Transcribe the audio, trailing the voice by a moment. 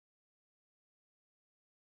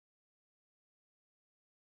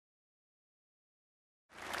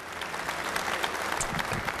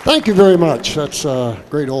Thank you very much. That's a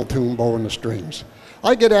great old tune, Bow and the Strings.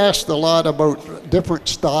 I get asked a lot about different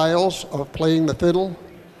styles of playing the fiddle.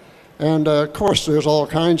 And of course, there's all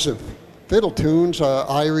kinds of fiddle tunes,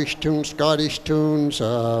 Irish tunes, Scottish tunes,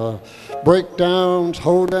 breakdowns,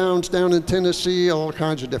 hoedowns down in Tennessee, all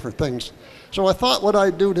kinds of different things. So I thought what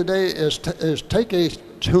I'd do today is take a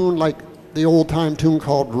tune like the old-time tune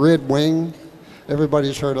called Red Wing.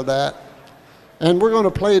 Everybody's heard of that. And we're going to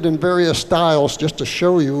play it in various styles just to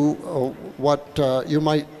show you what you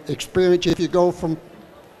might experience if you go from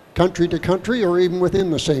country to country or even within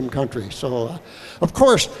the same country. So, of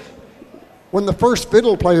course, when the first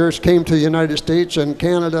fiddle players came to the United States and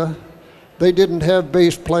Canada, they didn't have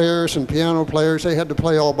bass players and piano players. They had to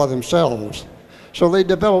play all by themselves. So they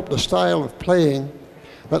developed a style of playing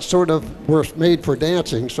that sort of was made for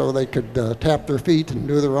dancing, so they could tap their feet and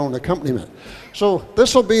do their own accompaniment. So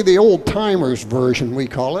this will be the old-timers version, we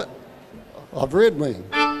call it, of Red Wing.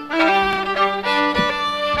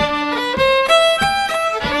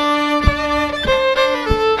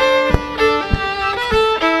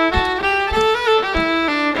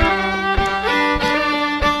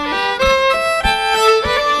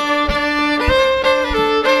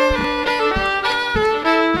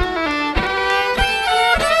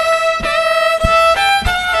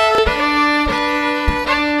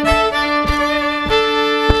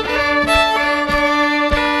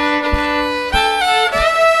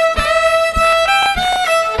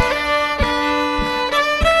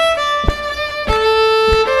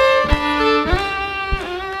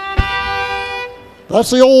 That's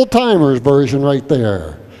the old-timers version right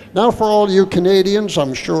there. Now for all you Canadians,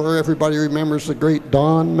 I'm sure everybody remembers the great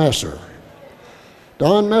Don Messer.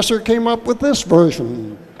 Don Messer came up with this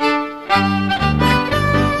version.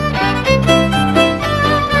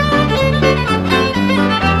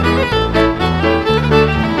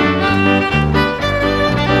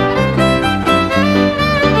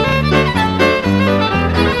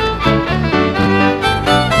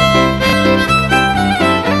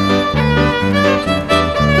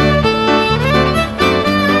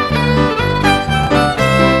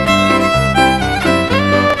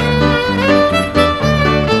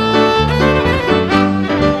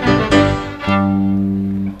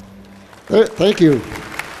 Thank you.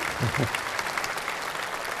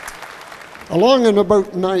 Along in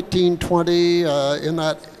about 1920, in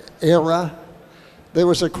that era, there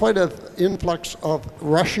was quite an influx of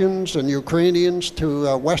Russians and Ukrainians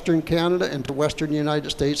to Western Canada and to Western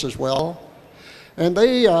United States as well. And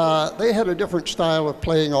they had a different style of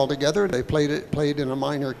playing altogether. They played in a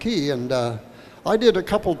minor key, and I did a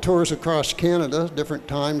couple tours across Canada, different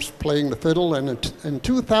times playing the fiddle, and in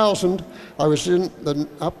 2000 I was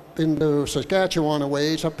up into Saskatchewan a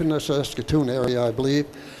ways, up in the Saskatoon area, I believe,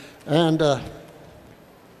 and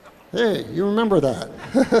hey, you remember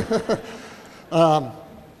that.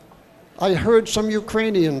 I heard some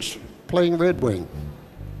Ukrainians playing Red Wing.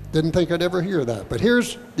 Didn't think I'd ever hear that, but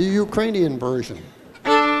here's the Ukrainian version.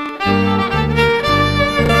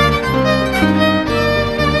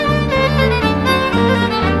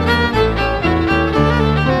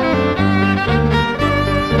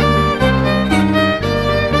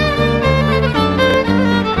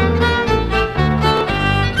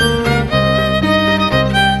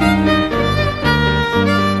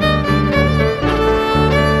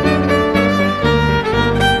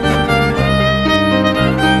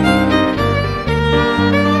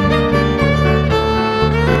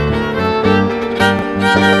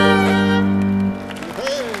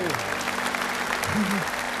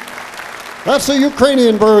 That's the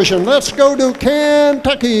Ukrainian version. Let's go to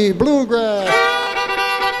Kentucky Bluegrass.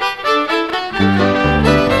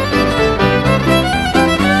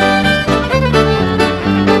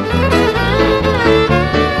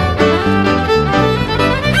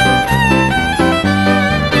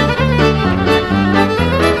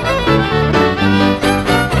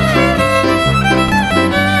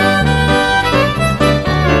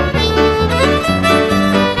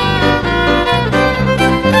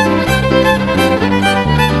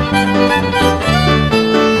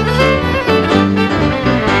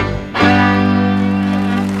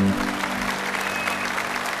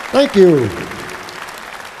 Thank you.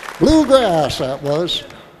 Bluegrass, that was.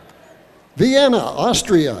 Vienna,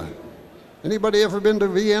 Austria. Anybody ever been to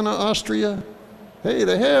Vienna, Austria? Hey,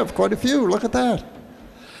 they have, quite a few, look at that.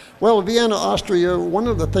 Well, Vienna, Austria, one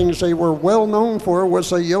of the things they were well known for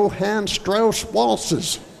was the Johann Strauss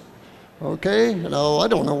waltzes. Okay, now I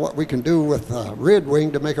don't know what we can do with Red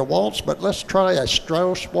Wing to make a waltz, but let's try a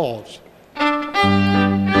Strauss waltz.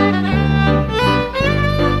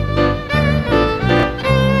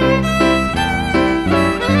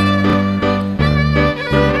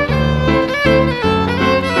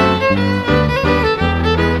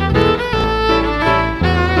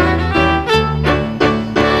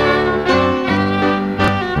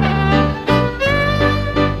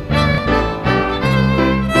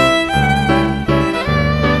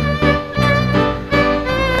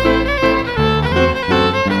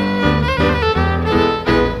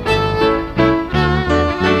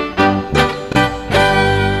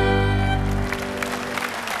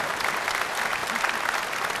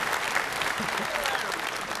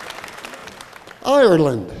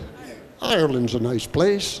 Ireland. Ireland's a nice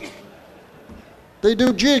place. They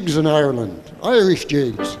do jigs in Ireland, Irish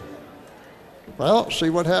jigs. Well, see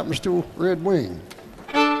what happens to Red Wing.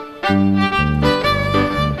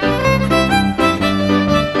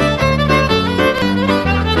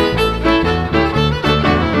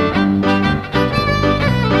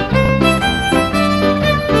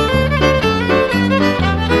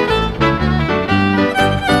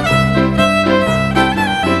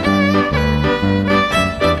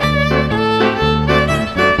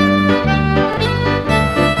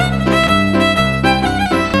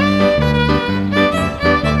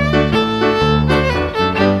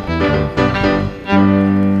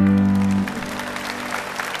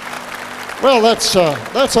 Well, that's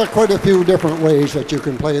quite a few different ways that you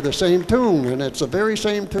can play the same tune, and it's the very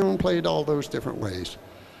same tune played all those different ways.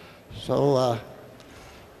 So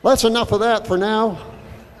that's enough of that for now.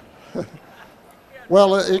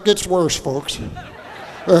 Well, it gets worse, folks.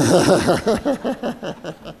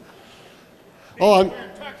 Oh,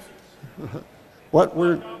 what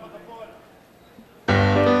we're...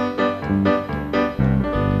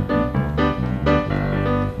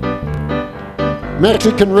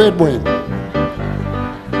 Mexican Red Wing.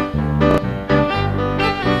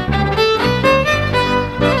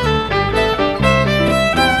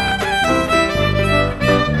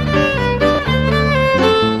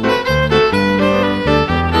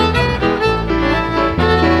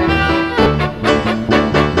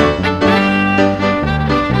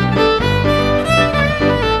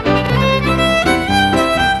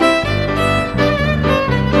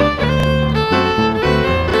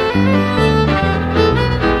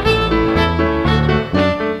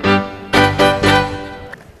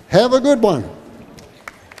 Have a good one.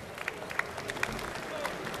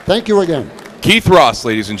 Thank you again. Keith Ross,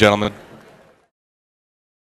 ladies and gentlemen.